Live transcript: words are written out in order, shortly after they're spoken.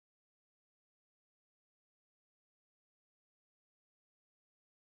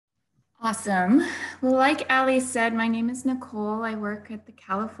Awesome. Well, like Ali said, my name is Nicole. I work at the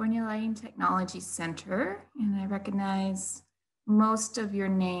California Lighting Technology Center, and I recognize most of your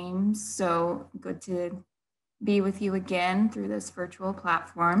names. So good to be with you again through this virtual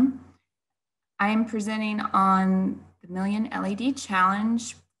platform. I am presenting on the Million LED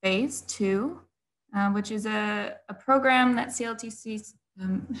Challenge Phase 2, which is a program that CLTC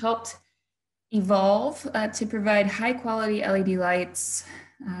helped evolve to provide high quality LED lights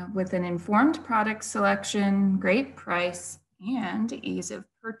with an informed product selection, great price, and ease of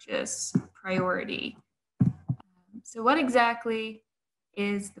purchase priority. So what exactly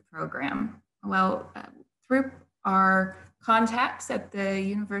is the program? Well, through our contacts at the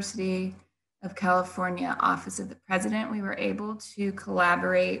University of California Office of the President, we were able to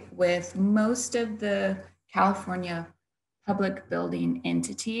collaborate with most of the California public building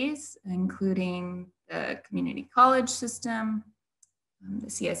entities, including the community college system, the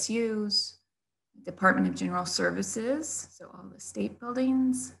CSUs, Department of General Services, so all the state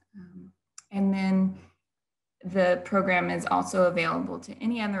buildings. And then the program is also available to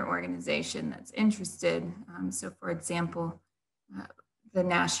any other organization that's interested. So for example, the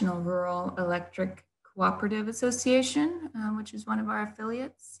National Rural Electric Cooperative Association, which is one of our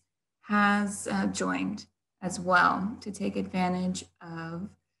affiliates, has joined as well to take advantage of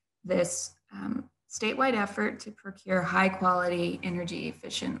this statewide effort to procure high quality, energy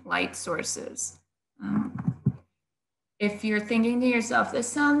efficient light sources. If you're thinking to yourself, this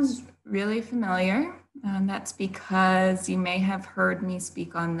sounds really familiar, that's because you may have heard me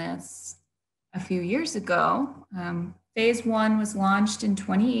speak on this a few years ago. Phase 1 was launched in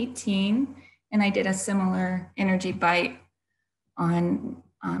 2018, and I did a similar energy bite on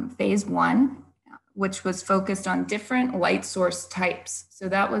Phase 1, which was focused on different light source types. So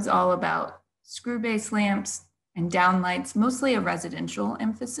that was all about screw-base lamps and downlights, mostly a residential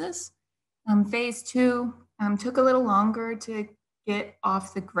emphasis. Phase 2 took a little longer to get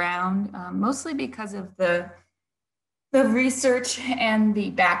off the ground, mostly because of the research and the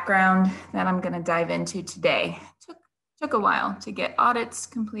background that I'm going to dive into today. Took a while to get audits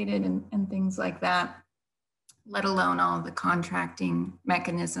completed and things like that, let alone all of the contracting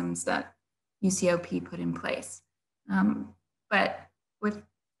mechanisms that UCOP put in place. But with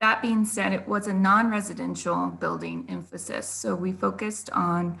that being said, it was a non-residential building emphasis. So we focused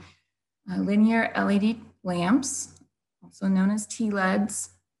on linear LED lamps, also known as TLEDs,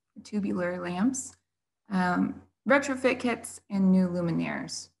 tubular lamps, retrofit kits, and new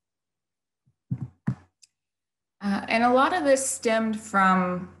luminaires. And a lot of this stemmed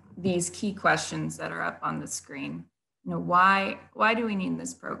from these key questions that are up on the screen. You know, why do we need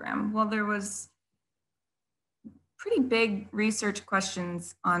this program? Well, there was pretty big research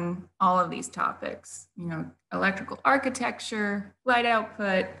questions on all of these topics. You know, electrical architecture, light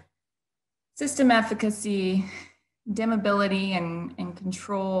output, system efficacy, dimmability and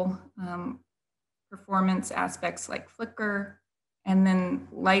control, performance aspects like flicker, and then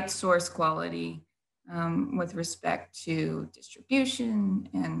light source quality with respect to distribution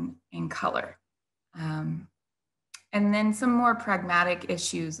and color. And then some more pragmatic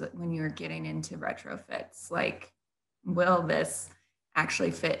issues when you're getting into retrofits, like, will this actually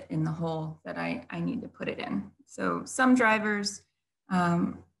fit in the hole that I need to put it in? So some drivers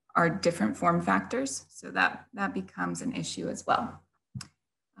are different form factors, so that becomes an issue as well.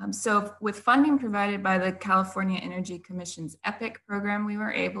 So with funding provided by the California Energy Commission's EPIC program, we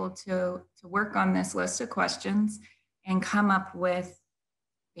were able to work on this list of questions and come up with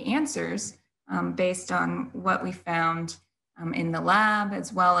the answers based on what we found in the lab,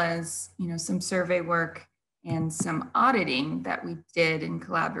 as well as some survey work and some auditing that we did in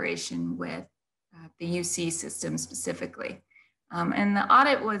collaboration with the UC system specifically. And the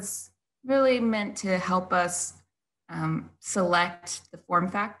audit was really meant to help us select the form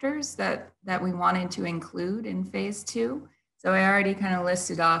factors that we wanted to include in phase 2. So I already kind of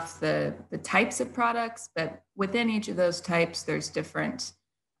listed off the types of products, but within each of those types, there's different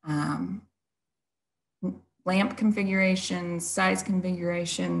lamp configurations, size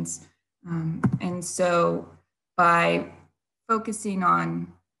configurations. And so by focusing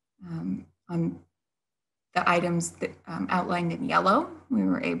on the items that outlined in yellow, we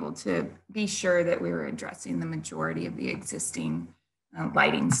were able to be sure that we were addressing the majority of the existing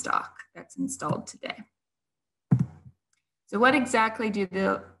lighting stock that's installed today. So what exactly do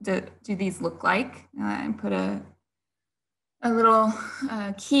these look like? I put a little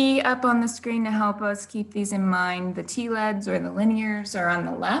key up on the screen to help us keep these in mind. The TLEDs or the linears are on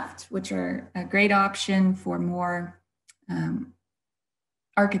the left, which are a great option for more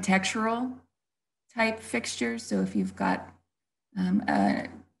architectural type fixtures. So if you've got an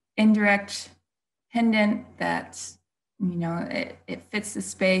indirect pendant that, you know, it fits the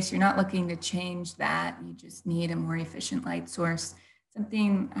space. You're not looking to change that. You just need a more efficient light source.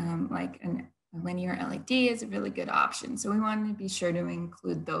 Something like a linear LED is a really good option. So we wanted to be sure to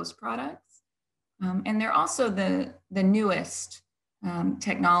include those products. And they're also the newest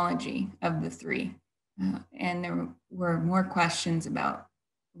technology of the three. And there were more questions about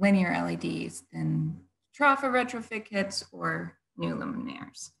linear LEDs than Trafa retrofit kits or new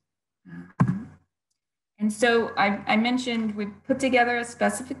luminaires. And so I mentioned we put together a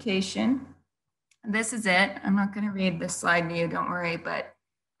specification. This is it. I'm not going to read this slide to you, don't worry, but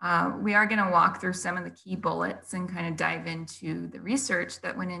we are going to walk through some of the key bullets and kind of dive into the research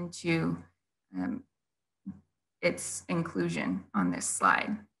that went into its inclusion on this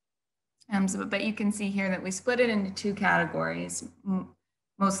slide. But you can see here that we split it into two categories,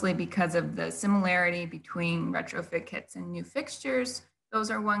 mostly because of the similarity between retrofit kits and new fixtures. Those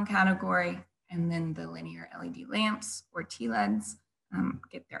are one category, and then the linear LED lamps or TLEDs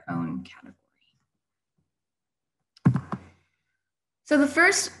get their own category. So the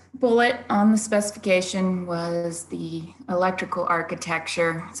first bullet on the specification was the electrical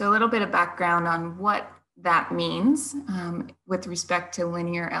architecture. So a little bit of background on what that means with respect to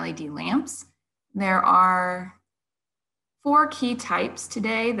linear LED lamps. There are 4 key types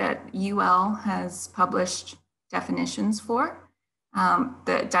today that UL has published definitions for.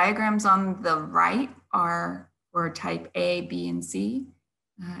 The diagrams on the right are for type A, B, and C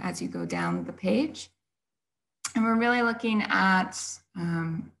as you go down the page. And we're really looking at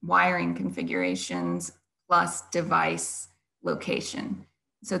wiring configurations plus device location.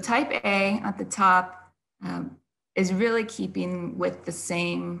 So type A at the top is really keeping with the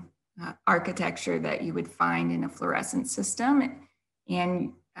same architecture that you would find in a fluorescent system.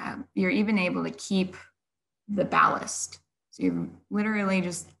 And you're even able to keep the ballast. So you're literally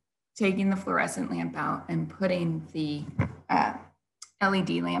just taking the fluorescent lamp out and putting the LED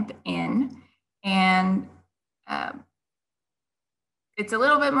lamp in. And it's a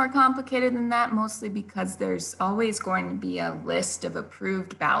little bit more complicated than that, mostly because there's always going to be a list of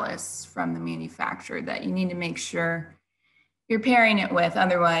approved ballasts from the manufacturer that you need to make sure you're pairing it with.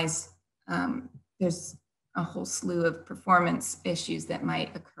 Otherwise, there's a whole slew of performance issues that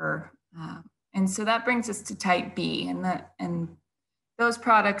might occur. And so that brings us to type B, and those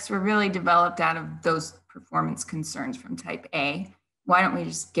products were really developed out of those performance concerns from type A. Why don't we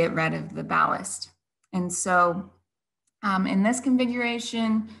just get rid of the ballast? And so in this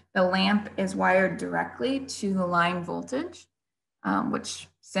configuration, the lamp is wired directly to the line voltage, which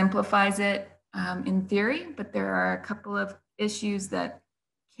simplifies it in theory, but there are a couple of issues that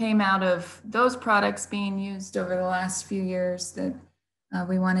came out of those products being used over the last few years that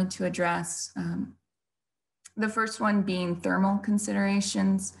we wanted to address. The first one being thermal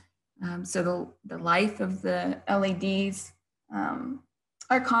considerations. So the life of the LEDs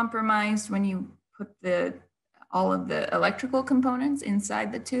are compromised when you put all of the electrical components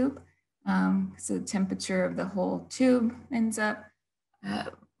inside the tube. So the temperature of the whole tube ends up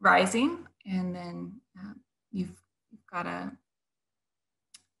rising, and then you've got a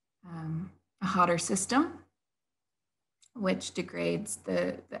hotter system, which degrades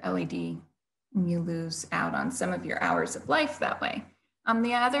the LED, and you lose out on some of your hours of life that way.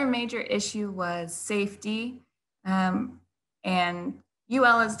 The other major issue was safety, and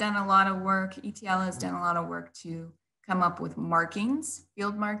UL has done a lot of work, ETL has done a lot of work to come up with markings,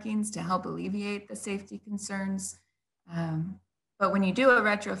 field markings, to help alleviate the safety concerns. But when you do a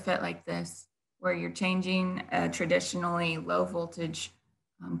retrofit like this, where you're changing a traditionally low voltage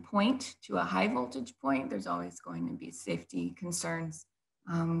point to a high voltage point, there's always going to be safety concerns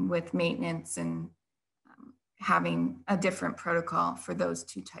with maintenance and having a different protocol for those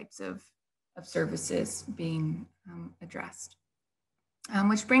two types of services being addressed.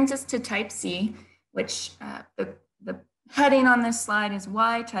 Which brings us to type C, which the heading on this slide is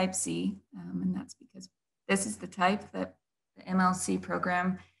why type C, and that's because this is the type that the MLC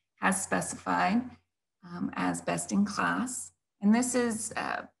program has specified as best in class. And this is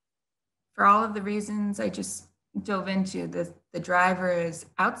for all of the reasons I just dove into. The driver is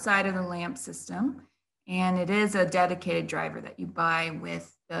outside of the lamp system, and it is a dedicated driver that you buy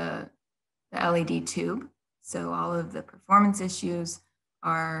with the LED tube. So all of the performance issues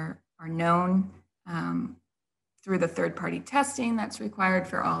are known through the third-party testing that's required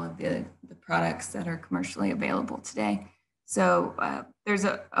for all of the products that are commercially available today. So there's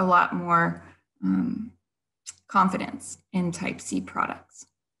a lot more confidence in type C products.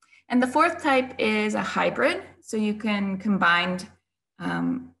 And the fourth type is a hybrid. So you can combine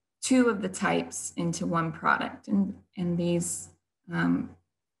two of the types into one product. And these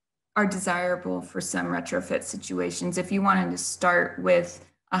are desirable for some retrofit situations. If you wanted to start with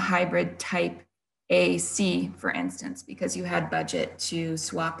a hybrid type AC, for instance, because you had budget to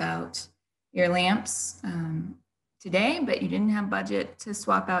swap out your lamps today, but you didn't have budget to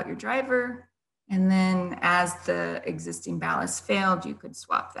swap out your driver. And then as the existing ballast failed, you could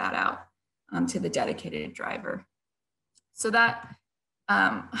swap that out to the dedicated driver. So that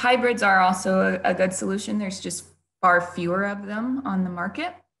hybrids are also a good solution. There's just far fewer of them on the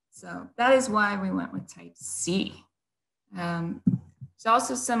market. So that is why we went with type C. There's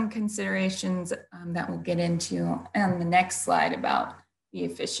also some considerations that we'll get into on the next slide about the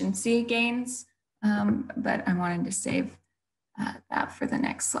efficiency gains, but I wanted to save that for the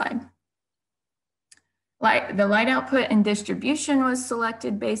next slide. The light output and distribution was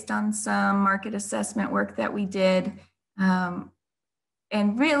selected based on some market assessment work that we did.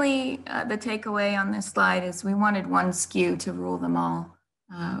 And really, the takeaway on this slide is we wanted one SKU to rule them all.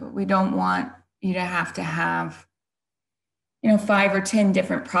 We don't want you to have 5 or 10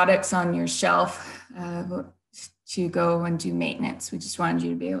 different products on your shelf to go and do maintenance. We just wanted you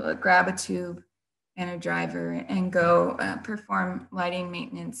to be able to grab a tube and a driver and go perform lighting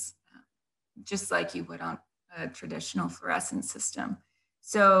maintenance just like you would on a traditional fluorescent system.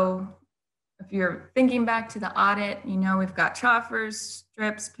 So if you're thinking back to the audit, we've got choppers,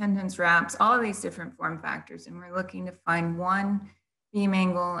 strips, pendants, wraps, all of these different form factors, and we're looking to find one beam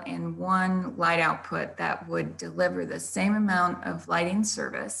angle and one light output that would deliver the same amount of lighting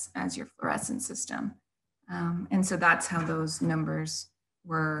service as your fluorescent system. And so that's how those numbers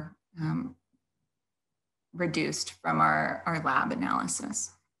were reduced from our lab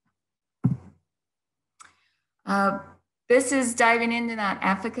analysis. This is diving into that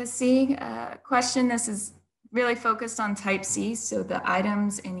efficacy question. This is really focused on type C. So the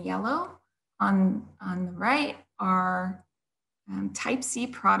items in yellow on the right are type C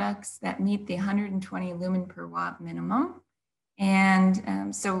products that meet the 120 lumen per watt minimum.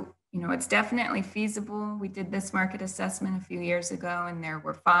 And so, it's definitely feasible. We did this market assessment a few years ago, and there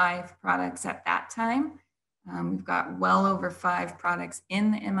were 5 products at that time. We've got well over 5 products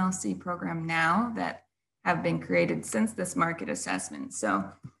in the MLC program now that have been created since this market assessment. So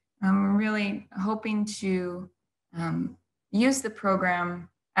we're really hoping to use the program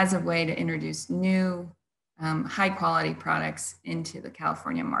as a way to introduce new high quality products into the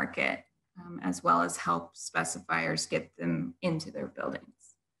California market, as well as help specifiers get them into their buildings.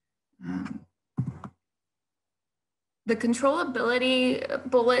 The controllability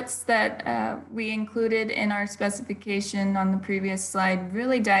bullets that we included in our specification on the previous slide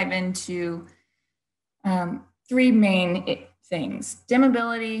really dive into 3 main things: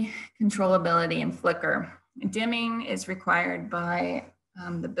 dimmability, controllability, and flicker. Dimming is required by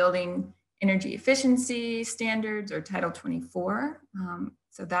the building energy efficiency standards, or Title 24.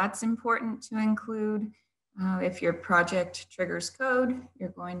 So that's important to include. If your project triggers code, you're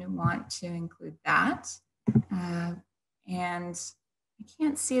going to want to include that. And I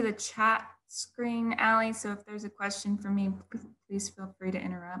can't see the chat screen, Allie, so if there's a question for me, please feel free to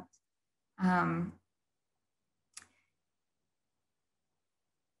interrupt.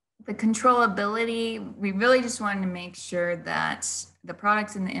 The controllability, we really just wanted to make sure that the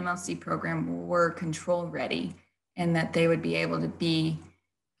products in the MLC program were control ready and that they would be able to be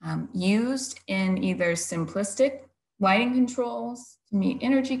used in either simplistic lighting controls to meet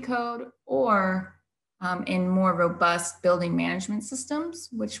energy code, or in more robust building management systems,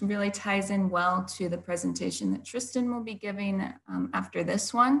 which really ties in well to the presentation that Tristan will be giving after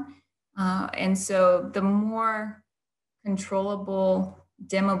this one. And so the more controllable,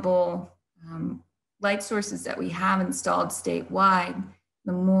 dimmable light sources that we have installed statewide,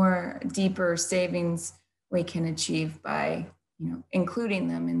 the more deeper savings we can achieve by including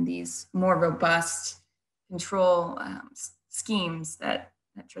them in these more robust control schemes that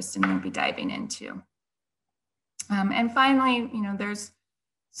Tristan will be diving into. And finally, there's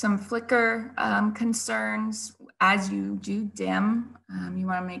some flicker concerns. As you do dim, you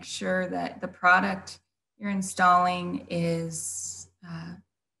want to make sure that the product you're installing is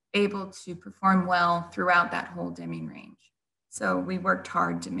able to perform well throughout that whole dimming range. So we worked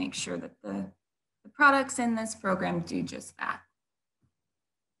hard to make sure that the products in this program do just that.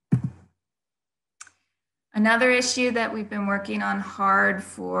 Another issue that we've been working on hard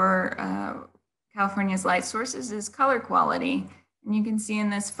for California's light sources is color quality. And you can see in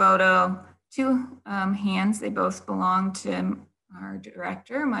this photo 2 hands. They both belong to our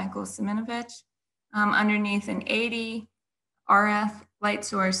director, Michael Siminovich, underneath an 80 RF light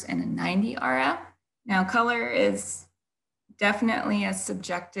source and a 90 RF. Now, color is definitely a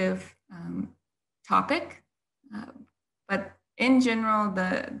subjective topic, but in general,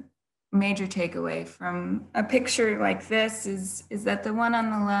 major takeaway from a picture like this is that the one on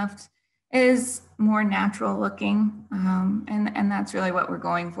the left is more natural looking. And that's really what we're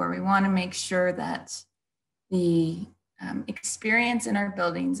going for. We want to make sure that the experience in our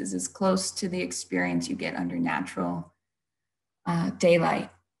buildings is as close to the experience you get under natural daylight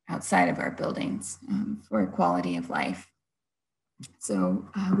outside of our buildings for quality of life. So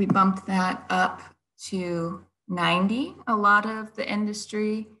we bumped that up to 90. A lot of the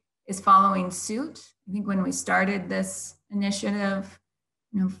industry is following suit. I think when we started this initiative,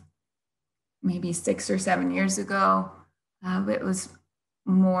 maybe 6 or 7 years ago, it was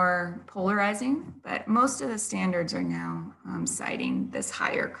more polarizing, but most of the standards are now citing this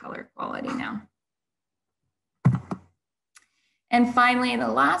higher color quality now. And finally, the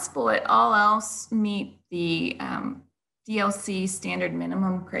last bullet, all else meet the DLC standard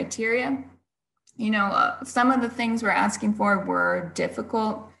minimum criteria. Some of the things we're asking for were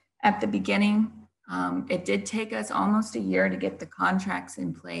difficult at the beginning. It did take us almost a year to get the contracts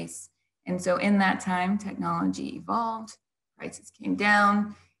in place. And so in that time, technology evolved, prices came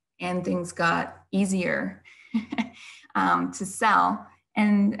down, and things got easier to sell.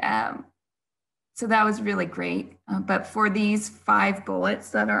 And so that was really great. But for these 5 bullets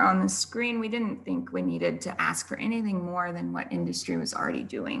that are on the screen, we didn't think we needed to ask for anything more than what industry was already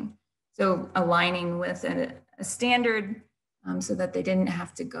doing. So aligning with a standard so that they didn't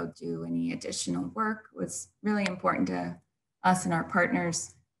have to go do any additional work was really important to us and our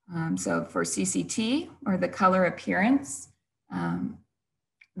partners. So for CCT, or the color appearance,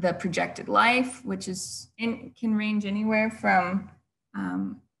 the projected life, which can range anywhere from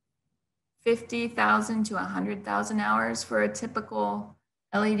 50,000 to 100,000 hours for a typical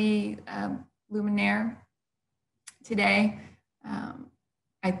LED luminaire today.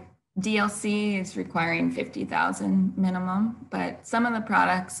 DLC is requiring 50,000 minimum, but some of the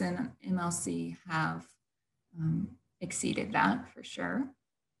products in MLC have exceeded that for sure.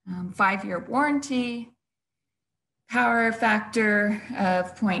 5-year warranty, power factor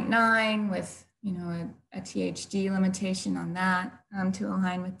of 0.9 with a THD limitation on that to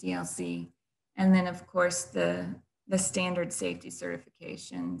align with DLC. And then of course the standard safety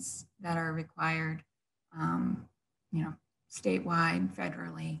certifications that are required, statewide,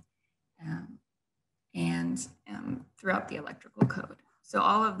 federally, and throughout the electrical code. So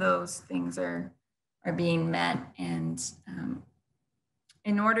all of those things are being met, and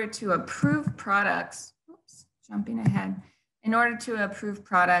in order to approve products, jumping ahead, in order to approve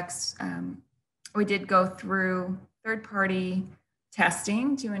products, we did go through third-party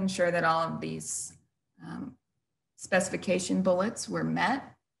testing to ensure that all of these specification bullets were met.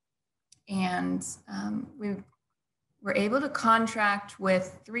 And we were able to contract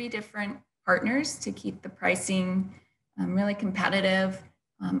with 3 different partners to keep the pricing really competitive.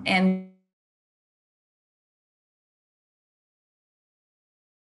 And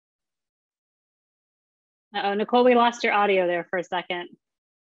Uh-oh, Nicole, we lost your audio there for a second.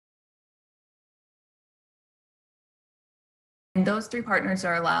 And those 3 partners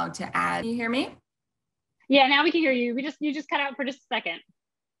are allowed to add. Can you hear me? Yeah, now we can hear you. You just cut out for just a second.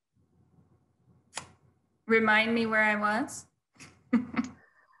 Remind me where I was.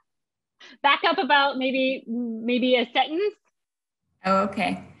 Back up about maybe a sentence. Oh,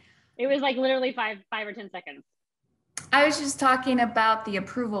 okay. It was like literally 5 or 10 seconds. I was just talking about the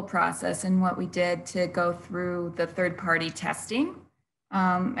approval process and what we did to go through the third-party testing,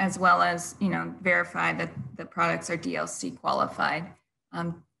 as well as verify that the products are DLC qualified,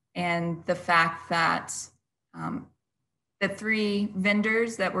 and the fact that the 3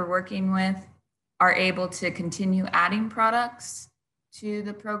 vendors that we're working with are able to continue adding products to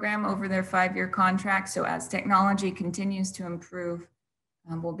the program over their 5-year contract. So as technology continues to improve,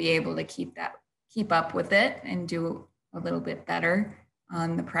 we'll be able to keep up with it and do a little bit better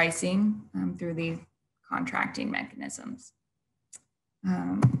on the pricing through these contracting mechanisms.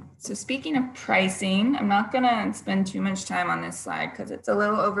 So speaking of pricing, I'm not gonna spend too much time on this slide because it's a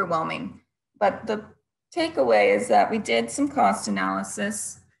little overwhelming, but the takeaway is that we did some cost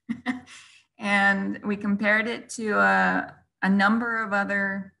analysis and we compared it to a number of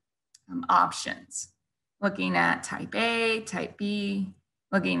other options, looking at type A, type B,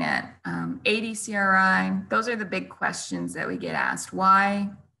 looking at ADCRI. Those are the big questions that we get asked. Why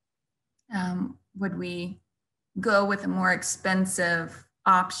would we go with a more expensive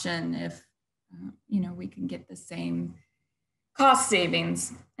option if we can get the same cost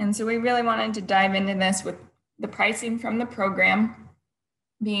savings? And so we really wanted to dive into this with the pricing from the program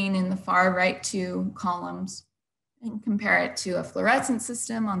being in the far right 2 columns, and compare it to a fluorescent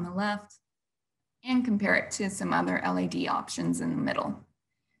system on the left, and compare it to some other LED options in the middle.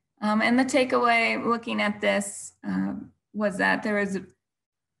 And the takeaway looking at this was that there was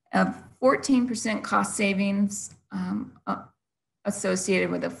a 14% cost savings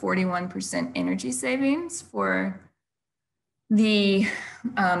associated with a 41% energy savings for the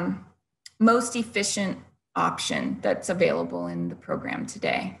most efficient option that's available in the program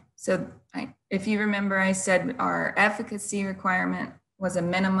today. So if you remember, I said our efficacy requirement was a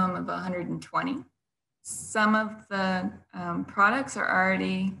minimum of 120. Some of the products are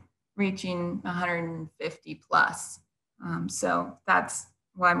already reaching 150 plus. So that's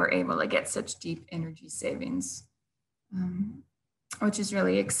why we're able to get such deep energy savings, which is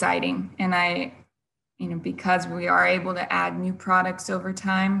really exciting. And because we are able to add new products over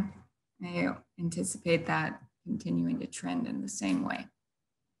time, I anticipate that continuing to trend in the same way.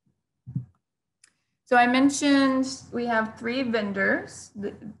 So I mentioned we have 3 vendors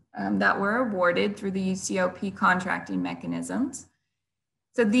that were awarded through the UCOP contracting mechanisms.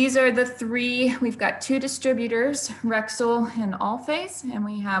 So these are the 3. We've got 2 distributors, Rexel and Allphase, and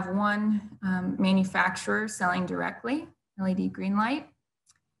we have 1 manufacturer selling directly, LED green light.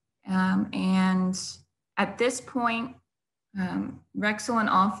 And at this point, Rexel and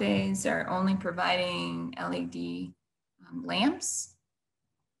Allphase are only providing LED lamps,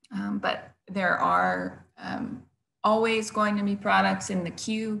 but there are always going to be products in the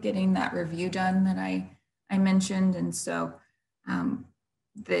queue getting that review done that I mentioned. And so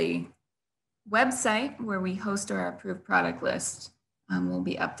the website where we host our approved product list will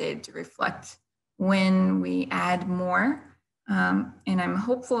be updated to reflect when we add more. And I'm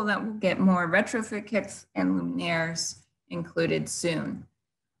hopeful that we'll get more retrofit kits and luminaires included soon.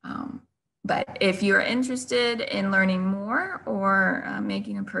 But if you're interested in learning more or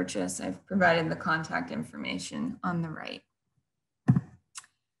making a purchase, I've provided the contact information on the right.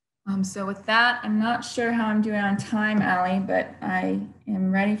 So with that, I'm not sure how I'm doing on time, Allie, but I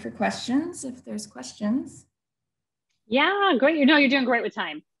am ready for questions if there's questions. Yeah, great. You're doing great with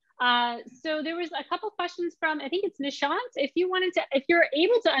time. So there was a couple questions from, I think it's Nishant. If you're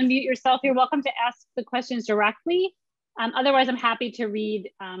able to unmute yourself, you're welcome to ask the questions directly. Otherwise, I'm happy to read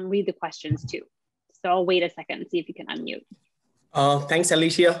the questions too. So I'll wait a second and see if you can unmute. Thanks,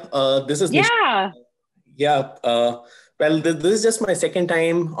 Alicia. This is Nishant. Yeah. Well, this is just my second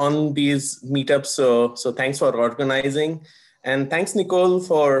time on these meetups. So thanks for organizing. And thanks, Nicole,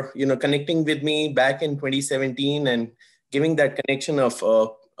 for connecting with me back in 2017 and giving that connection of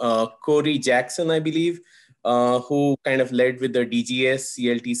Corey Jackson, I believe, who kind of led with the DGS,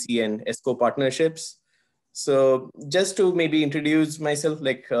 CLTC, and ESCO partnerships. So just to maybe introduce myself,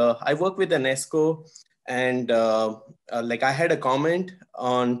 I work with an ESCO, and I had a comment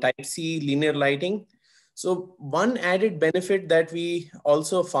on Type C linear lighting. So one added benefit that we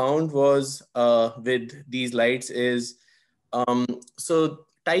also found was with these lights is, so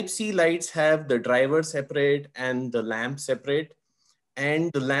Type C lights have the driver separate and the lamp separate,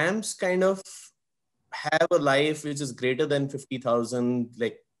 and the lamps kind of have a life which is greater than 50,000,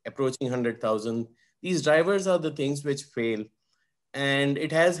 like approaching 100,000. These drivers are the things which fail. And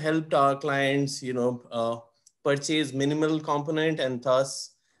it has helped our clients, purchase minimal component and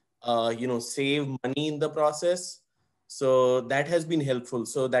thus, save money in the process. So that has been helpful.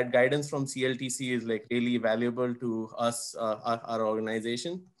 So that guidance from CLTC is like really valuable to us, our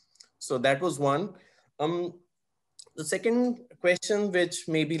organization. So that was one. The second question, which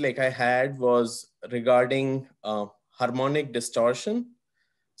maybe I had, was regarding harmonic distortion.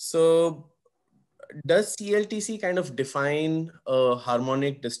 So does CLTC kind of define a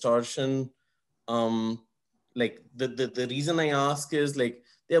harmonic distortion? The reason I ask is there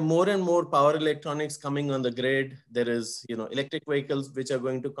are more and more power electronics coming on the grid. There is, electric vehicles which are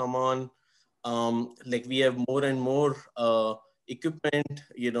going to come on. We have more and more equipment,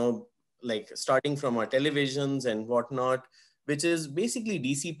 starting from our televisions and whatnot, which is basically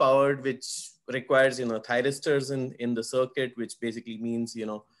DC powered, which requires, thyristors in the circuit, which basically means,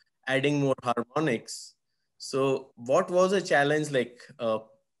 adding more harmonics. So what was a challenge?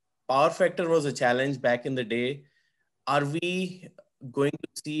 Power factor was a challenge back in the day. Are we going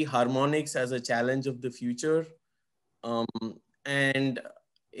to see harmonics as a challenge of the future? And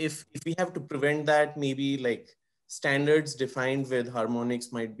if we have to prevent that, maybe standards defined with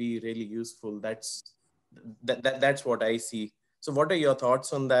harmonics might be really useful. That's what I see. So what are your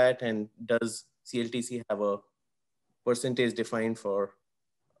thoughts on that? And does CLTC have a percentage defined for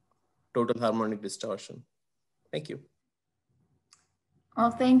total harmonic distortion? Thank you. Well,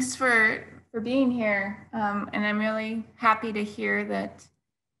 thanks for being here. And I'm really happy to hear that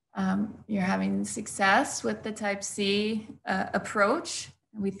you're having success with the Type C approach.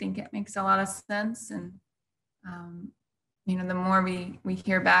 We think it makes a lot of sense. And, the more we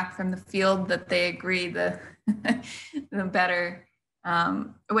hear back from the field that they agree, the the better.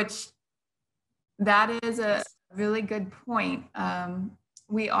 Which that is a really good point.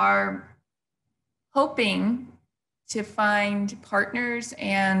 We are hoping to find partners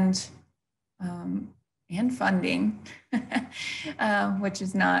and funding, which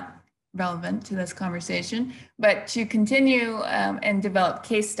is not relevant to this conversation, but to continue and develop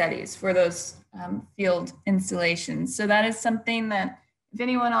case studies for those field installations. So that is something that if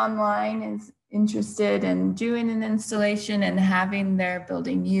anyone online is interested in doing an installation and having their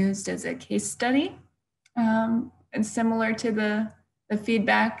building used as a case study, and similar to the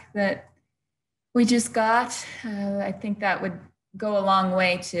feedback that we just got, I think that would go a long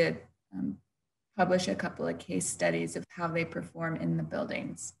way to publish a couple of case studies of how they perform in the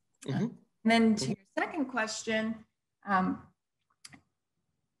buildings. And then to your second question,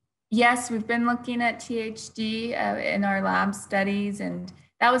 yes, we've been looking at THD in our lab studies, and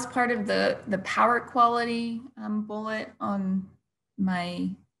that was part of the power quality bullet on my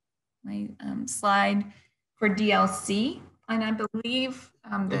slide for DLC. And I believe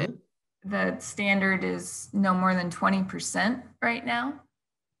that the standard is no more than 20% right now.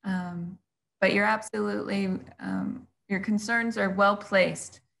 But you're absolutely, your concerns are well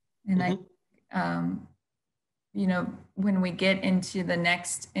placed. And I, when we get into the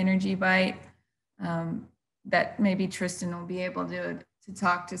next Energy Bite, that maybe Tristan will be able to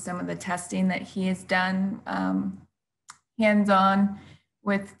talk to some of the testing that he has done hands-on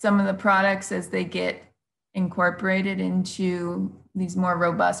with some of the products as they get incorporated into these more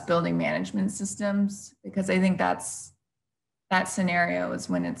robust building management systems, because I think that scenario is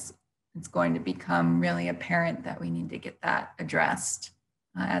when it's going to become really apparent that we need to get that addressed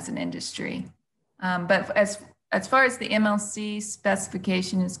as an industry. But as far as the MLC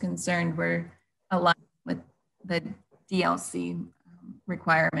specification is concerned, we're aligned with the DLC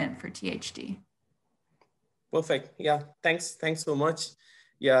requirement for THD. Perfect. Yeah, thanks so much.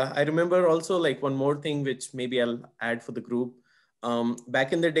 Yeah, I remember also like one more thing, which maybe I'll add for the group.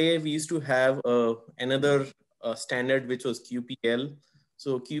 Back in the day, we used to have another standard, which was QPL.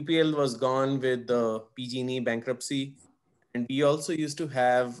 So QPL was gone with the PG&E bankruptcy. And we also used to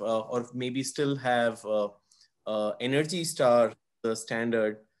have, or maybe still have, Energy Star, the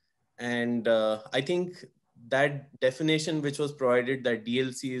standard. And I think that definition which was provided, that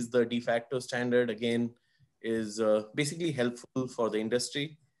DLC is the de facto standard, again, is basically helpful for the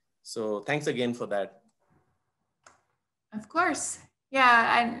industry. So thanks again for that. Of course.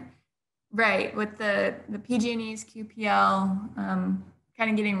 Yeah, right. With the PG&E's QPL kind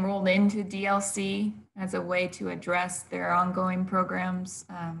of getting rolled into DLC as a way to address their ongoing programs,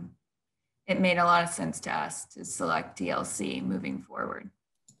 it made a lot of sense to us to select DLC moving forward.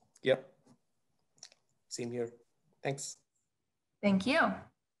 Yep. Same here. Thanks. Thank you.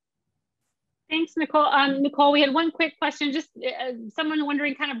 Thanks, Nicole. Nicole, we had one quick question, just someone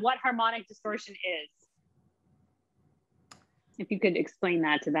wondering kind of what harmonic distortion is. If you could explain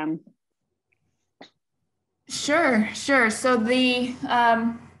that to them. Sure. So the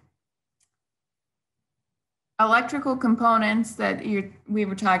electrical components that we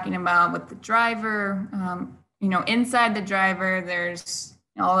were talking about with the driver, inside the driver, there's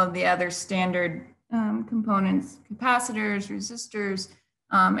all of the other standard components, capacitors, resistors.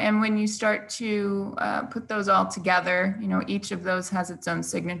 And when you start to put those all together, each of those has its own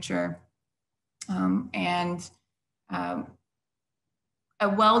signature. A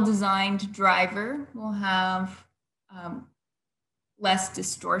well-designed driver will have less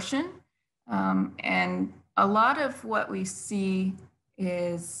distortion. And a lot of what we see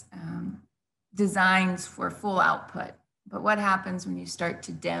is designs for full output. But what happens when you start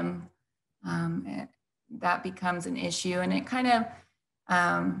to dim? That becomes an issue. And it kind of,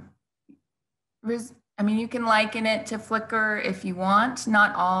 you can liken it to flicker if you want.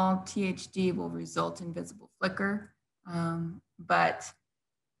 Not all THD will result in visible flicker, but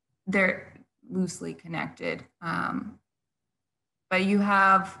they're loosely connected. But you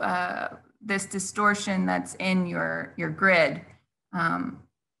have this distortion that's in your grid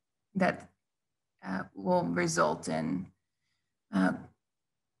that will result in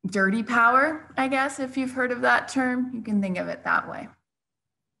dirty power, I guess, if you've heard of that term. You can think of it that way.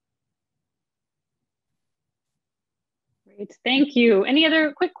 Great, thank you. Any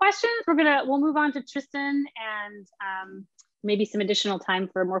other quick questions? We'll move on to Tristan and maybe some additional time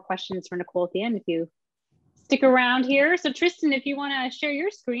for more questions for Nicole at the end if you stick around here. So Tristan, if you want to share your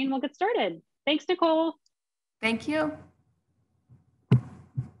screen, we'll get started. Thanks, Nicole. Thank you.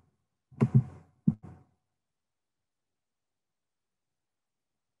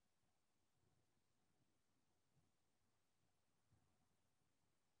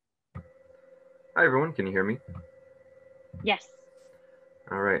 Hi everyone, can you hear me? Yes.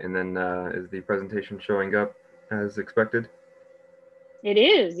 All right, and then is the presentation showing up as expected? It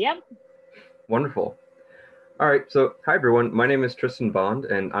is, yep. Wonderful. All right, so hi everyone, my name is Tristan Bond,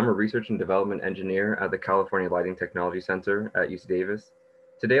 and I'm a research and development engineer at the California Lighting Technology Center at UC Davis.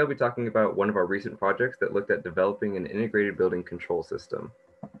 Today I'll be talking about one of our recent projects that looked at developing an integrated building control system.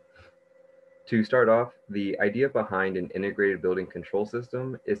 To start off, the idea behind an integrated building control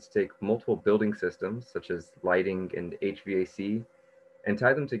system is to take multiple building systems, such as lighting and HVAC, and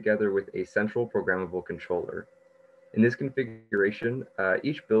tie them together with a central programmable controller. In this configuration,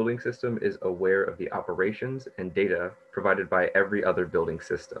 each building system is aware of the operations and data provided by every other building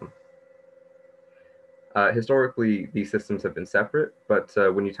system. Historically, these systems have been separate, but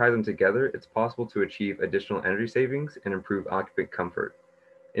when you tie them together, it's possible to achieve additional energy savings and improve occupant comfort.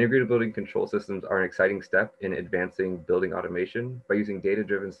 Integrated building control systems are an exciting step in advancing building automation by using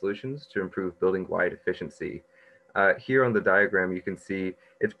data-driven solutions to improve building-wide efficiency. Here on the diagram, you can see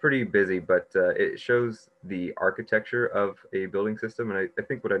it's pretty busy, but it shows the architecture of a building system. And I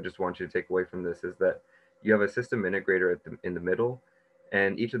think what I just want you to take away from this is that you have a system integrator in the middle,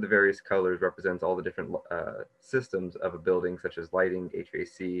 and each of the various colors represents all the different systems of a building, such as lighting,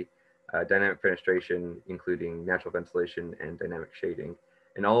 HVAC, dynamic fenestration, including natural ventilation and dynamic shading.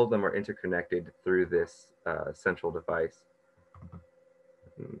 And all of them are interconnected through this central device.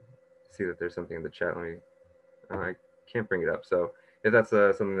 See that there's something in the chat. Let me, I can't bring it up. So if that's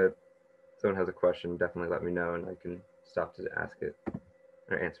something that someone has a question, definitely let me know and I can stop to ask it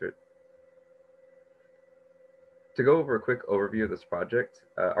or answer it. To go over a quick overview of this project,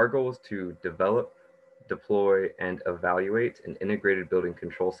 our goal is to develop, deploy, and evaluate an integrated building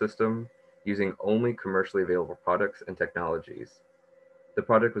control system using only commercially available products and technologies. The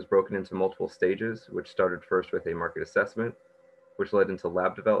project was broken into multiple stages, which started first with a market assessment, which led into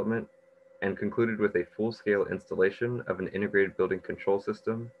lab development, and concluded with a full-scale installation of an integrated building control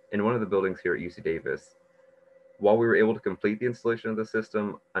system in one of the buildings here at UC Davis. While we were able to complete the installation of the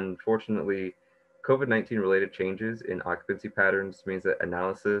system, unfortunately, COVID-19 related changes in occupancy patterns means that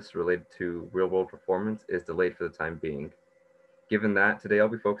analysis related to real-world performance is delayed for the time being. Given that, today I'll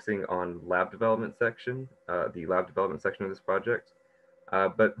be focusing on the lab development section of this project.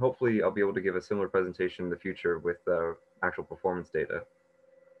 But hopefully I'll be able to give a similar presentation in the future with actual performance data.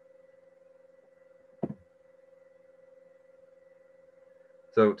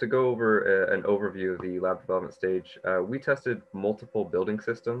 So to go over an overview of the lab development stage, we tested multiple building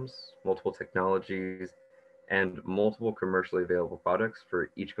systems, multiple technologies, and multiple commercially available products for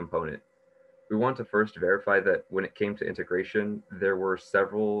each component. We want to first verify that when it came to integration, there were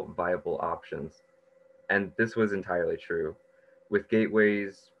several viable options. And this was entirely true. With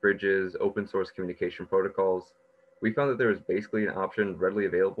gateways, bridges, open source communication protocols, we found that there was basically an option readily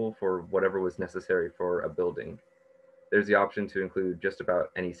available for whatever was necessary for a building. There's the option to include just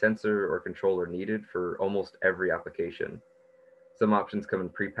about any sensor or controller needed for almost every application. Some options come in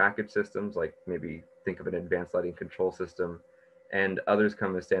prepackaged systems, like maybe think of an advanced lighting control system, and others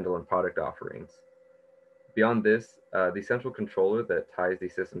come as standalone product offerings. Beyond this, the central controller that ties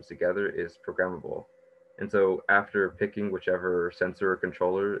these systems together is programmable. And so after picking whichever sensor or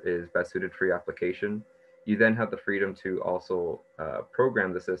controller is best suited for your application, you then have the freedom to also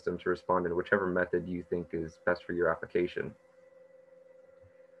program the system to respond in whichever method you think is best for your application.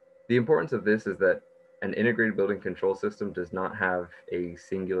 The importance of this is that an integrated building control system does not have a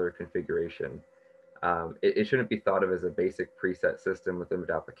singular configuration. It shouldn't be thought of as a basic preset system with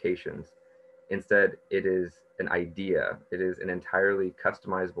limited applications. Instead, it is an idea. It is an entirely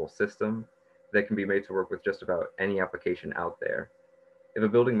customizable system that can be made to work with just about any application out there. If a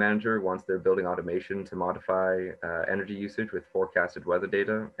building manager wants their building automation to modify energy usage with forecasted weather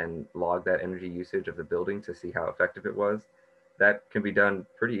data and log that energy usage of the building to see how effective it was, that can be done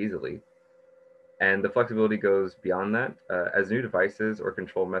pretty easily. And the flexibility goes beyond that. As new devices or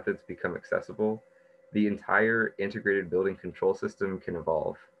control methods become accessible, the entire integrated building control system can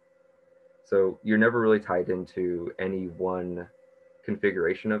evolve. So you're never really tied into any one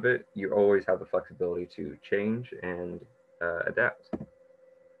configuration of it. You always have the flexibility to change and adapt.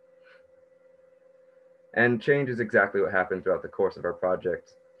 And change is exactly what happened throughout the course of our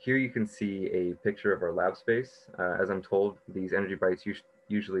project. Here you can see a picture of our lab space. As I'm told, these energy bites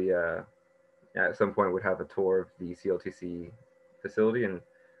usually at some point would have a tour of the CLTC facility, and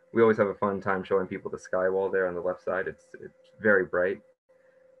we always have a fun time showing people the sky wall there on the left side. It's very bright.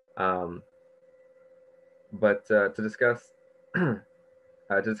 But to discuss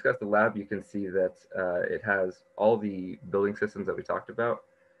the lab, you can see that it has all the building systems that we talked about.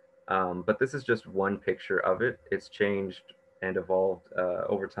 But this is just one picture of it. It's changed and evolved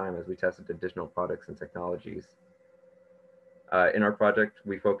over time as we tested additional products and technologies. In our project,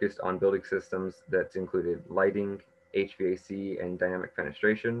 we focused on building systems that included lighting, HVAC, and dynamic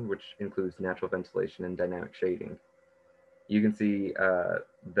fenestration, which includes natural ventilation and dynamic shading. You can see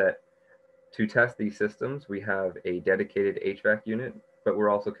that to test these systems, we have a dedicated HVAC unit, but we're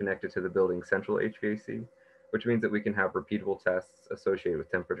also connected to the building's central HVAC, which means that we can have repeatable tests associated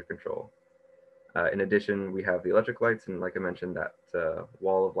with temperature control. In addition, we have the electric lights, and like I mentioned, that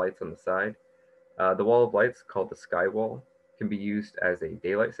wall of lights on the side. The wall of lights, called the sky wall, can be used as a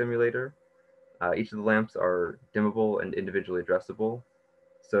daylight simulator. Each of the lamps are dimmable and individually addressable.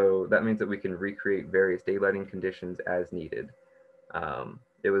 So that means that we can recreate various daylighting conditions as needed.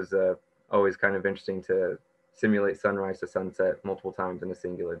 It was always kind of interesting to simulate sunrise to sunset multiple times in a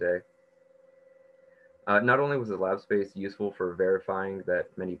singular day. Not only was the lab space useful for verifying that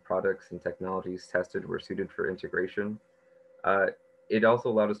many products and technologies tested were suited for integration, it also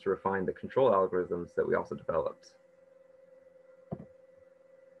allowed us to refine the control algorithms that we also developed.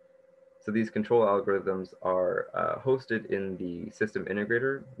 So these control algorithms are hosted in the system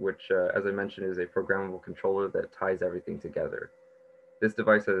integrator, which, as I mentioned, is a programmable controller that ties everything together. This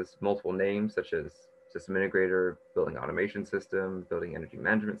device has multiple names, such as system integrator, building automation system, building energy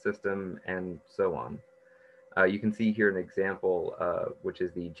management system, and so on. You can see here an example, which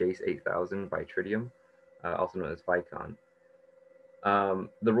is the JACE 8000 by Tritium, also known as Vicon.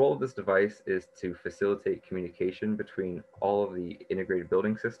 The role of this device is to facilitate communication between all of the integrated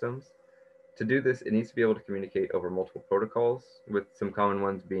building systems. To do this, it needs to be able to communicate over multiple protocols, with some common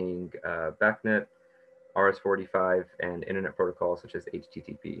ones being BACnet, RS-485, and internet protocols such as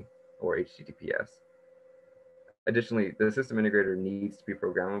HTTP or HTTPS. Additionally, the system integrator needs to be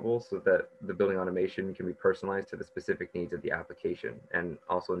programmable so that the building automation can be personalized to the specific needs of the application and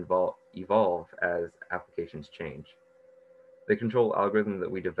also evolve as applications change. The control algorithm that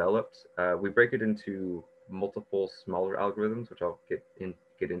we developed, we break it into multiple smaller algorithms, which I'll get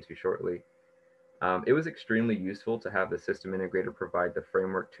into shortly. It was extremely useful to have the system integrator provide the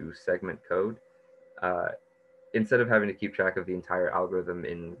framework to segment code instead of having to keep track of the entire algorithm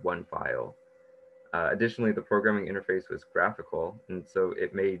in one file. Additionally, the programming interface was graphical, and so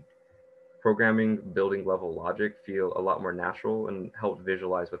it made programming building level logic feel a lot more natural and helped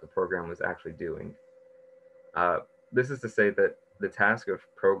visualize what the program was actually doing. This is to say that the task of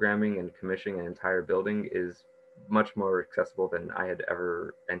programming and commissioning an entire building is much more accessible than I had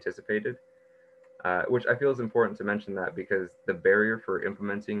ever anticipated, which I feel is important to mention that because the barrier for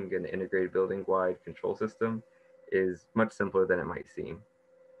implementing an integrated building-wide control system is much simpler than it might seem.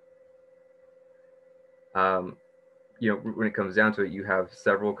 When it comes down to it, you have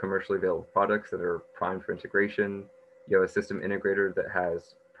several commercially available products that are primed for integration. You have a system integrator that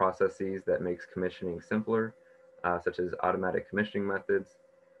has processes that makes commissioning simpler, such as automatic commissioning methods.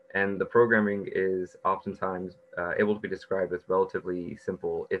 And the programming is oftentimes able to be described as relatively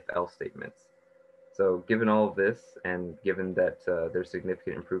simple if-else statements. So given all of this, and given that there's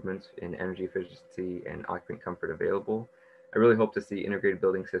significant improvements in energy efficiency and occupant comfort available, I really hope to see integrated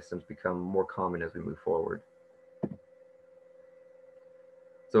building systems become more common as we move forward.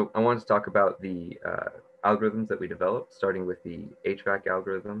 So I wanted to talk about the algorithms that we developed, starting with the HVAC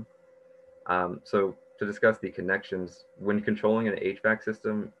algorithm. So to discuss the connections, when controlling an HVAC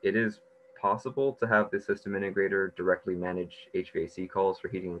system, it is possible to have the system integrator directly manage HVAC calls for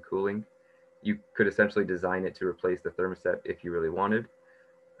heating and cooling. You could essentially design it to replace the thermostat if you really wanted.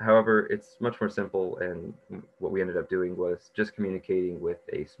 However, it's much more simple, and what we ended up doing was just communicating with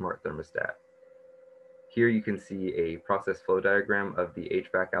a smart thermostat. Here you can see a process flow diagram of the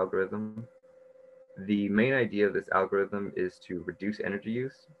HVAC algorithm. The main idea of this algorithm is to reduce energy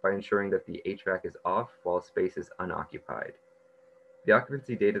use by ensuring that the HVAC is off while a space is unoccupied. The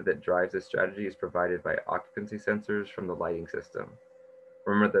occupancy data that drives this strategy is provided by occupancy sensors from the lighting system.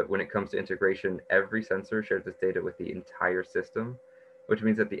 Remember that when it comes to integration, every sensor shares this data with the entire system, which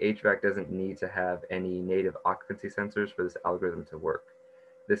means that the HVAC doesn't need to have any native occupancy sensors for this algorithm to work.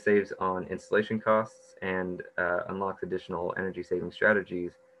 This saves on installation costs and unlocks additional energy saving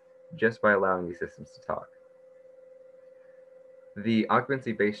strategies just by allowing these systems to talk. The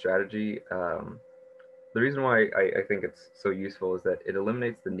occupancy-based strategy, the reason why I think it's so useful is that it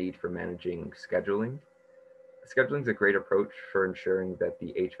eliminates the need for managing scheduling. Scheduling is a great approach for ensuring that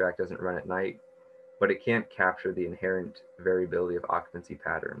the HVAC doesn't run at night, but it can't capture the inherent variability of occupancy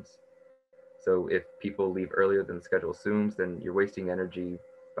patterns. So if people leave earlier than the schedule assumes, then you're wasting energy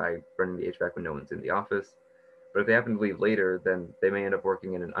by running the HVAC when no one's in the office. But if they happen to leave later, then they may end up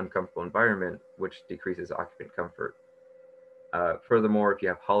working in an uncomfortable environment, which decreases occupant comfort. Furthermore, if you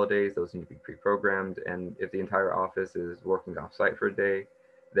have holidays, those need to be pre-programmed. And if the entire office is working off-site for a day,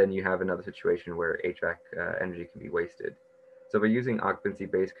 then you have another situation where HVAC energy can be wasted. So by using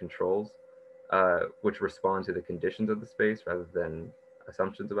occupancy-based controls, which respond to the conditions of the space rather than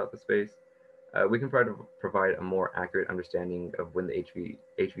assumptions about the space, we can provide a more accurate understanding of when the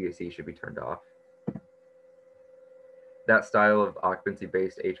HVAC should be turned off. That style of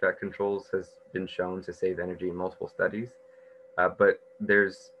occupancy-based HVAC controls has been shown to save energy in multiple studies, but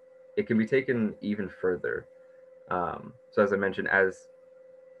it can be taken even further. So as I mentioned, as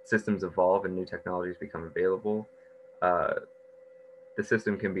systems evolve and new technologies become available, the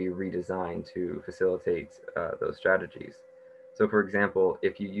system can be redesigned to facilitate those strategies. So for example,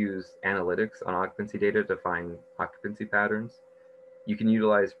 if you use analytics on occupancy data to find occupancy patterns, you can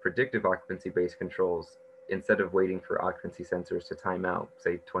utilize predictive occupancy-based controls instead of waiting for occupancy sensors to time out,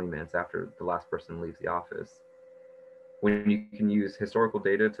 say 20 minutes after the last person leaves the office. When you can use historical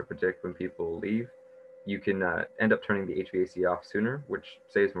data to predict when people will leave, you can end up turning the HVAC off sooner, which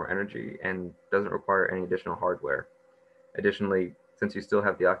saves more energy and doesn't require any additional hardware. Additionally, since you still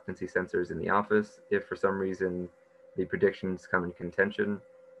have the occupancy sensors in the office, if for some reason the predictions come in contention,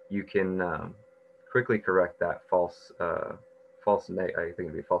 you can quickly correct that false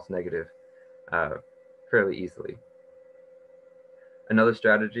negative fairly easily. Another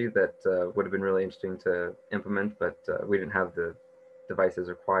strategy that would have been really interesting to implement, but we didn't have the devices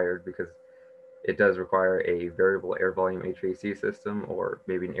required because it does require a variable air volume HVAC system or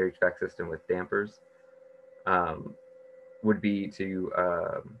maybe an air HVAC system with dampers, would be to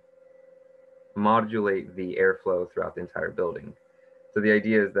modulate the airflow throughout the entire building. So the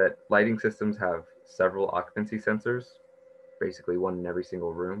idea is that lighting systems have several occupancy sensors, basically one in every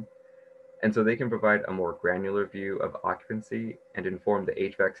single room. And so they can provide a more granular view of occupancy and inform the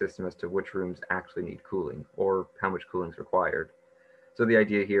HVAC system as to which rooms actually need cooling or how much cooling is required. So the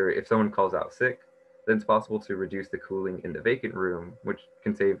idea here, if someone calls out sick, then it's possible to reduce the cooling in the vacant room, which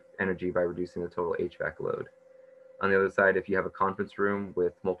can save energy by reducing the total HVAC load. On the other side, if you have a conference room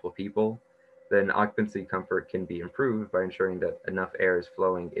with multiple people, then occupancy comfort can be improved by ensuring that enough air is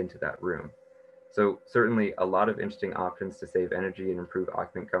flowing into that room. So certainly a lot of interesting options to save energy and improve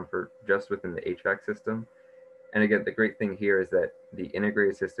occupant comfort just within the HVAC system. And again, the great thing here is that the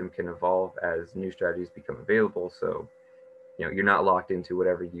integrated system can evolve as new strategies become available. So, you're not locked into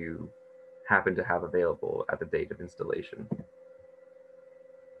whatever you happen to have available at the date of installation.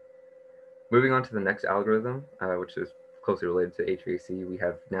 Moving on to the next algorithm, which is closely related to HVAC, we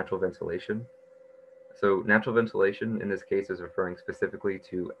have natural ventilation. So natural ventilation in this case is referring specifically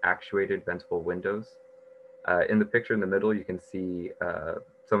to actuated ventable windows. In the picture in the middle, you can see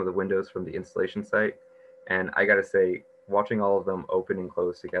some of the windows from the installation site. And I gotta say, watching all of them open and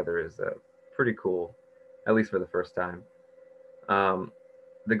close together is pretty cool, at least for the first time.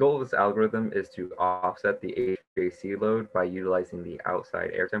 The goal of this algorithm is to offset the HVAC load by utilizing the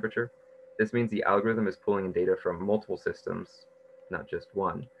outside air temperature. This means the algorithm is pulling in data from multiple systems, not just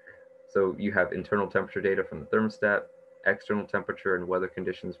one. So you have internal temperature data from the thermostat, external temperature and weather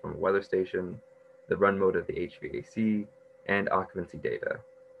conditions from a weather station, the run mode of the HVAC, and occupancy data.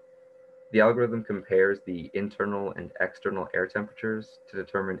 The algorithm compares the internal and external air temperatures to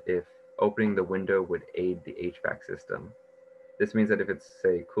determine if opening the window would aid the HVAC system. This means that if it's,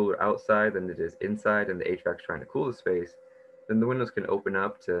 say, cooler outside than it is inside and the HVAC is trying to cool the space, then the windows can open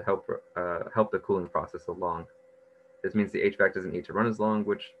up to help the cooling process along. This means the HVAC doesn't need to run as long,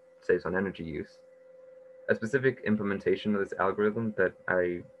 which saves on energy use. A specific implementation of this algorithm that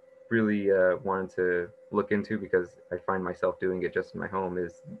I really wanted to look into because I find myself doing it just in my home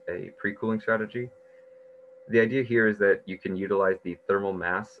is a pre-cooling strategy. The idea here is that you can utilize the thermal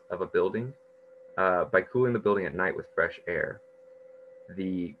mass of a building by cooling the building at night with fresh air.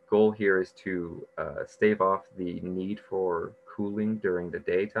 The goal here is to stave off the need for cooling during the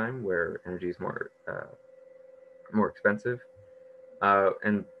daytime where energy is more expensive.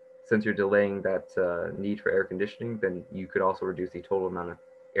 And since you're delaying that need for air conditioning, then you could also reduce the total amount of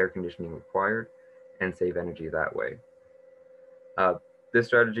air conditioning required and save energy that way. This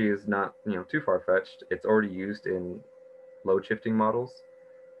strategy is not too far-fetched. It's already used in load shifting models.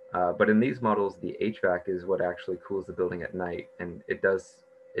 But in these models, the HVAC is what actually cools the building at night, and it does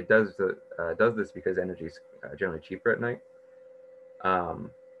this because energy is generally cheaper at night,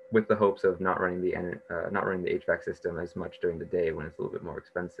 with the hopes of not running the HVAC system as much during the day when it's a little bit more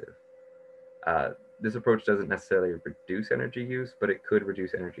expensive. This approach doesn't necessarily reduce energy use, but it could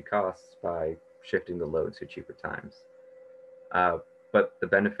reduce energy costs by shifting the load to cheaper times. But the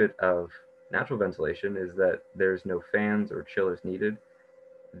benefit of natural ventilation is that there's no fans or chillers needed.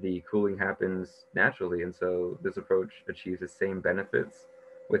 the cooling happens naturally. And so this approach achieves the same benefits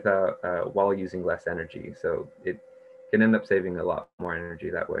without while using less energy. So it can end up saving a lot more energy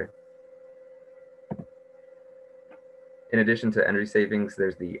that way. In addition to energy savings,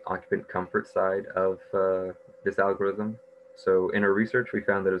 there's the occupant comfort side of this algorithm. So in our research, we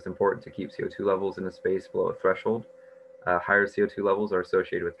found that it's important to keep CO2 levels in a space below a threshold. Higher CO2 levels are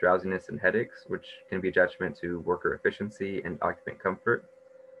associated with drowsiness and headaches, which can be a detriment to worker efficiency and occupant comfort.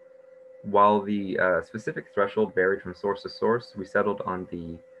 While the specific threshold varied from source to source, we settled on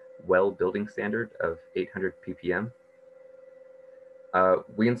the well building standard of 800 ppm.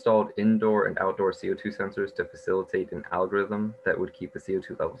 We installed indoor and outdoor CO2 sensors to facilitate an algorithm that would keep the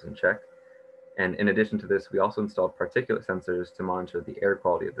CO2 levels in check. And in addition to this, we also installed particulate sensors to monitor the air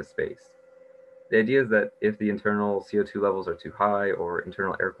quality of the space. The idea is that if the internal CO2 levels are too high or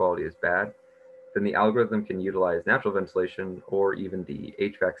internal air quality is bad, then the algorithm can utilize natural ventilation or even the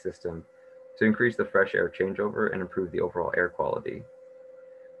HVAC system to increase the fresh air changeover and improve the overall air quality.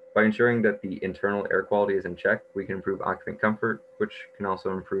 By ensuring that the internal air quality is in check, we can improve occupant comfort, which can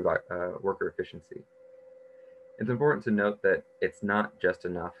also improve worker efficiency. It's important to note that it's not just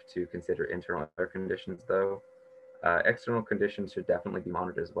enough to consider internal air conditions, though. External conditions should definitely be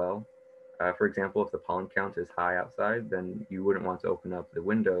monitored as well. For example, if the pollen count is high outside, then you wouldn't want to open up the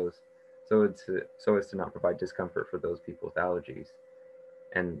windows so as to not provide discomfort for those people with allergies.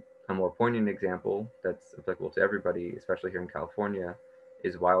 And a more poignant example that's applicable to everybody, especially here in California,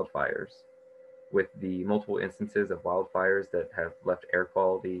 is wildfires. With the multiple instances of wildfires that have left air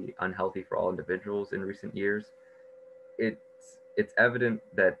quality unhealthy for all individuals in recent years, it's evident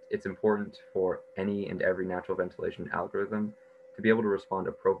that it's important for any and every natural ventilation algorithm to be able to respond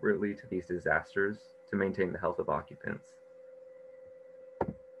appropriately to these disasters to maintain the health of occupants.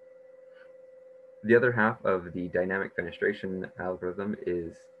 The other half of the dynamic fenestration algorithm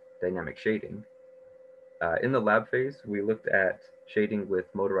is dynamic shading. In the lab phase, we looked at shading with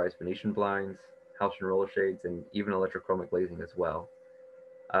motorized Venetian blinds, Halcyon roller shades, and even electrochromic glazing as well.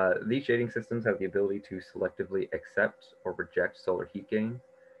 These shading systems have the ability to selectively accept or reject solar heat gain,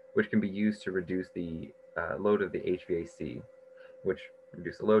 which can be used to reduce the load of the HVAC, which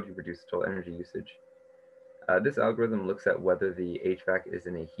reduce the load, you reduce the total energy usage. This algorithm looks at whether the HVAC is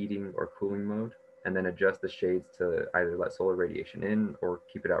in a heating or cooling mode, and then adjusts the shades to either let solar radiation in or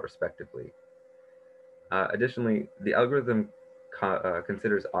keep it out respectively. Additionally, the algorithm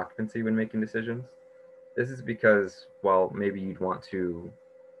considers occupancy when making decisions. This is because while maybe you'd want to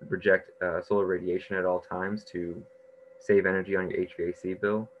reject solar radiation at all times to save energy on your HVAC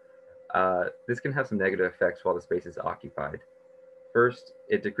bill, this can have some negative effects while the space is occupied. First,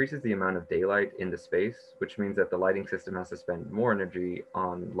 it decreases the amount of daylight in the space, which means that the lighting system has to spend more energy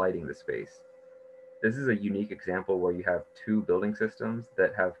on lighting the space. This is a unique example where you have two building systems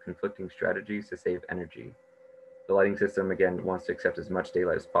that have conflicting strategies to save energy. The lighting system, again, wants to accept as much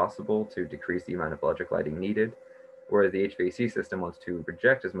daylight as possible to decrease the amount of electric lighting needed, whereas the HVAC system wants to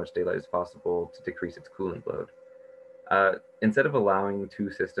reject as much daylight as possible to decrease its cooling load. Instead of allowing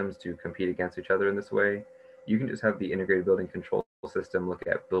two systems to compete against each other in this way, you can just have the integrated building control system look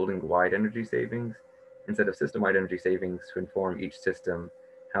at building-wide energy savings instead of system-wide energy savings to inform each system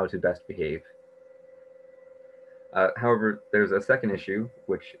how to best behave. However, there's a second issue,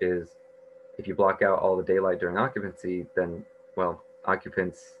 which is if you block out all the daylight during occupancy, then, well,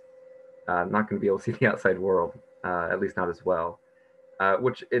 occupants not going to be able to see the outside world, at least not as well,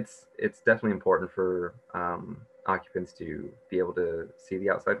 which it's definitely important for occupants to be able to see the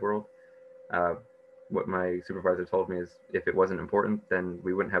outside world. What my supervisor told me is if it wasn't important, then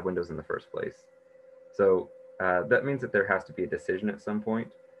we wouldn't have windows in the first place. So that means that there has to be a decision at some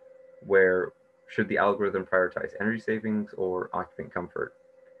point where should the algorithm prioritize energy savings or occupant comfort?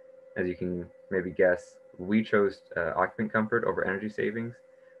 As you can maybe guess, we chose occupant comfort over energy savings,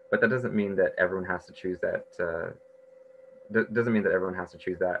 but that doesn't mean that everyone has to choose that. Doesn't mean that everyone has to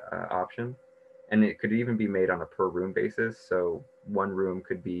choose that option, and it could even be made on a per room basis. So one room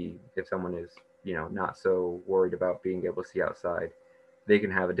could be, if someone is not so worried about being able to see outside, they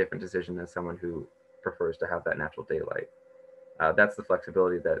can have a different decision than someone who prefers to have that natural daylight. That's the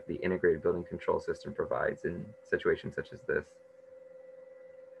flexibility that the integrated building control system provides in situations such as this.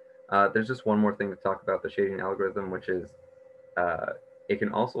 There's just one more thing to talk about the shading algorithm, which is it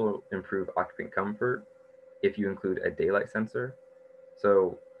can also improve occupant comfort if you include a daylight sensor.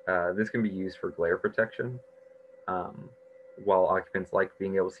 So this can be used for glare protection. While occupants like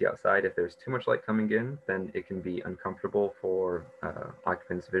being able to see outside, if there's too much light coming in, then it can be uncomfortable for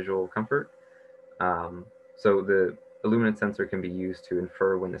occupants' visual comfort. So the illuminance sensor can be used to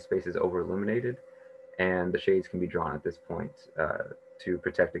infer when the space is over illuminated, and the shades can be drawn at this point to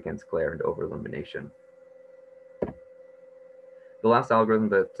protect against glare and over-illumination. The last algorithm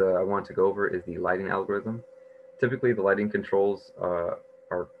that I want to go over is the lighting algorithm. Typically, the lighting controls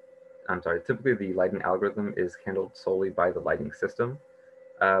typically the lighting algorithm is handled solely by the lighting system,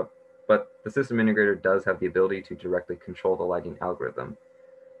 but the system integrator does have the ability to directly control the lighting algorithm.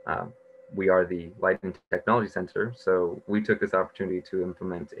 We are the Lighting Technology Center, so we took this opportunity to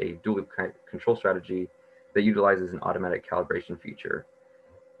implement a dual loop control strategy that utilizes an automatic calibration feature.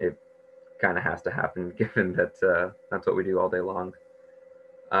 It kind of has to happen given that that's what we do all day long.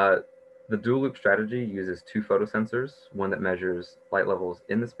 The dual loop strategy uses two photosensors, one that measures light levels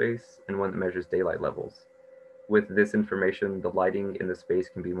in the space and one that measures daylight levels. With this information, the lighting in the space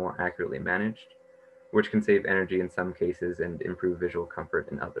can be more accurately managed, which can save energy in some cases and improve visual comfort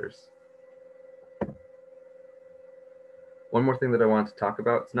in others. One more thing that I want to talk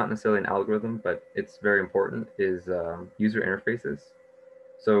about, it's not necessarily an algorithm, but it's very important, is user interfaces.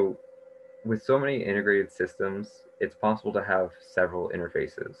 So with so many integrated systems, it's possible to have several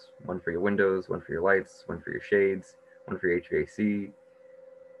interfaces, one for your windows, one for your lights, one for your shades, one for your HVAC,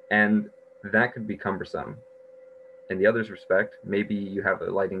 and that could be cumbersome. In the other's respect, maybe you have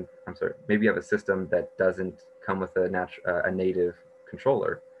maybe you have a system that doesn't come with a native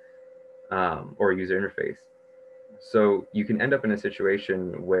controller or a user interface. So you can end up in a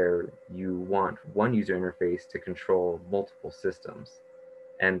situation where you want one user interface to control multiple systems.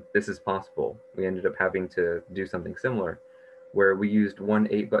 And this is possible. We ended up having to do something similar, where we used one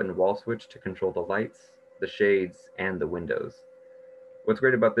 8-button wall switch to control the lights, the shades, and the windows. What's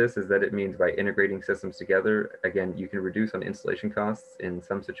great about this is that it means by integrating systems together, again, you can reduce on installation costs in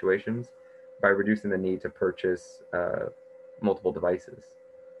some situations by reducing the need to purchase multiple devices.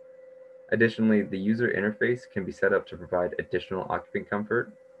 Additionally, the user interface can be set up to provide additional occupant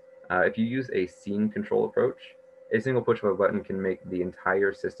comfort. If you use a scene control approach, a single push of a button can make the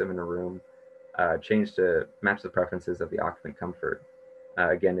entire system in a room change to match the preferences of the occupant comfort.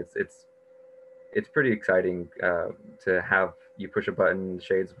 Again, it's pretty exciting to have you push a button, the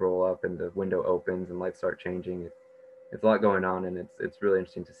shades roll up, and the window opens, and lights start changing. It's a lot going on, and it's really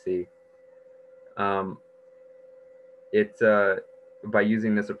interesting to see. By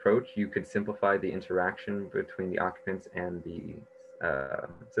using this approach, you could simplify the interaction between the occupants and the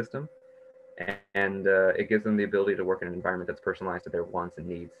system, and it gives them the ability to work in an environment that's personalized to their wants and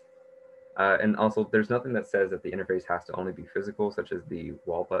needs. And also, there's nothing that says that the interface has to only be physical, such as the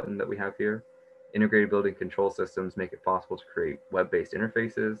wall button that we have here. Integrated building control systems make it possible to create web-based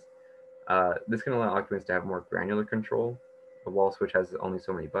interfaces. This can allow occupants to have more granular control. A wall switch has only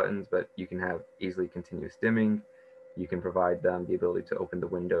so many buttons, but you can have easily continuous dimming. You can provide them the ability to open the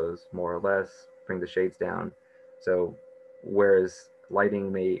windows more or less, bring the shades down. So whereas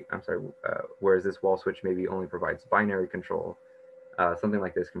whereas this wall switch maybe only provides binary control, something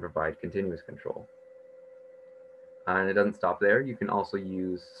like this can provide continuous control. And it doesn't stop there. You can also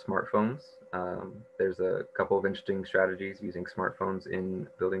use smartphones. There's a couple of interesting strategies using smartphones in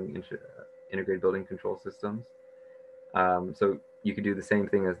integrated building control systems. So you could do the same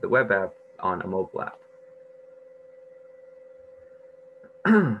thing as the web app on a mobile app.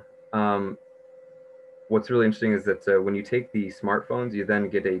 What's really interesting is that when you take the smartphones, you then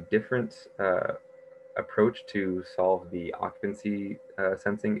get a different approach to solve the occupancy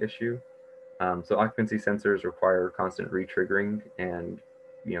sensing issue. So occupancy sensors require constant re-triggering, and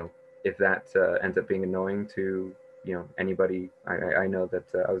if that ends up being annoying to anybody, I know that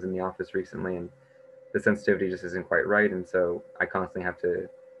I was in the office recently and the sensitivity just isn't quite right, and so I constantly have to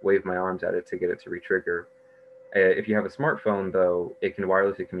wave my arms at it to get it to re-trigger. If you have a smartphone, though, it can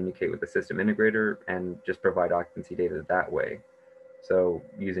wirelessly communicate with the system integrator and just provide occupancy data that way. So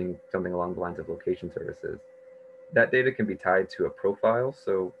using something along the lines of location services. That data can be tied to a profile.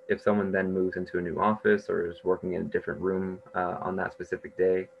 So if someone then moves into a new office or is working in a different room on that specific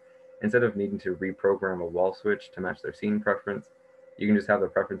day, instead of needing to reprogram a wall switch to match their scene preference, you can just have the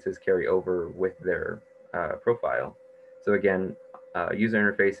preferences carry over with their profile. So again, user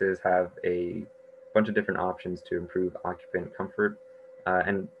interfaces have a bunch of different options to improve occupant comfort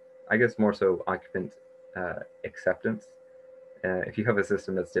and I guess more so occupant acceptance. If you have a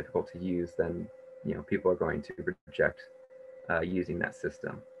system that's difficult to use, then people are going to reject using that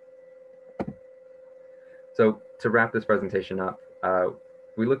system. So to wrap this presentation up,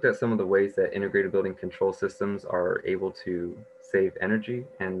 we looked at some of the ways that integrated building control systems are able to save energy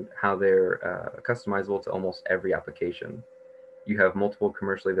and how they're customizable to almost every application. You have multiple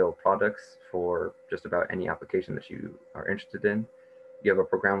commercially available products for just about any application that you are interested in. You have a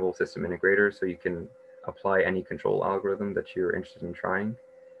programmable system integrator, so you can apply any control algorithm that you're interested in trying.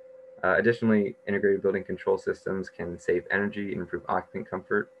 Additionally, integrated building control systems can save energy and improve occupant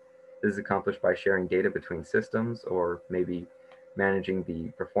comfort. This is accomplished by sharing data between systems, or maybe managing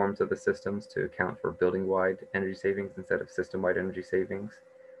the performance of the systems to account for building-wide energy savings instead of system-wide energy savings.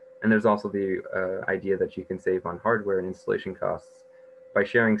 And there's also the idea that you can save on hardware and installation costs by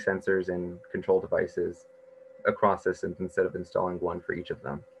sharing sensors and control devices across systems instead of installing one for each of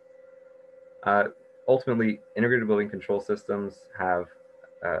them. Ultimately, integrated building control systems have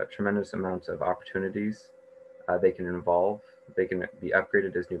tremendous amounts of opportunities. They can evolve, they can be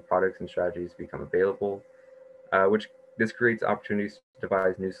upgraded as new products and strategies become available, which this creates opportunities to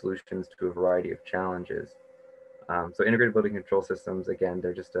devise new solutions to a variety of challenges. So integrated building control systems, again,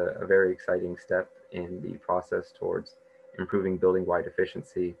 they're just a very exciting step in the process towards improving building-wide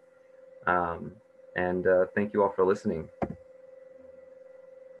efficiency. And thank you all for listening.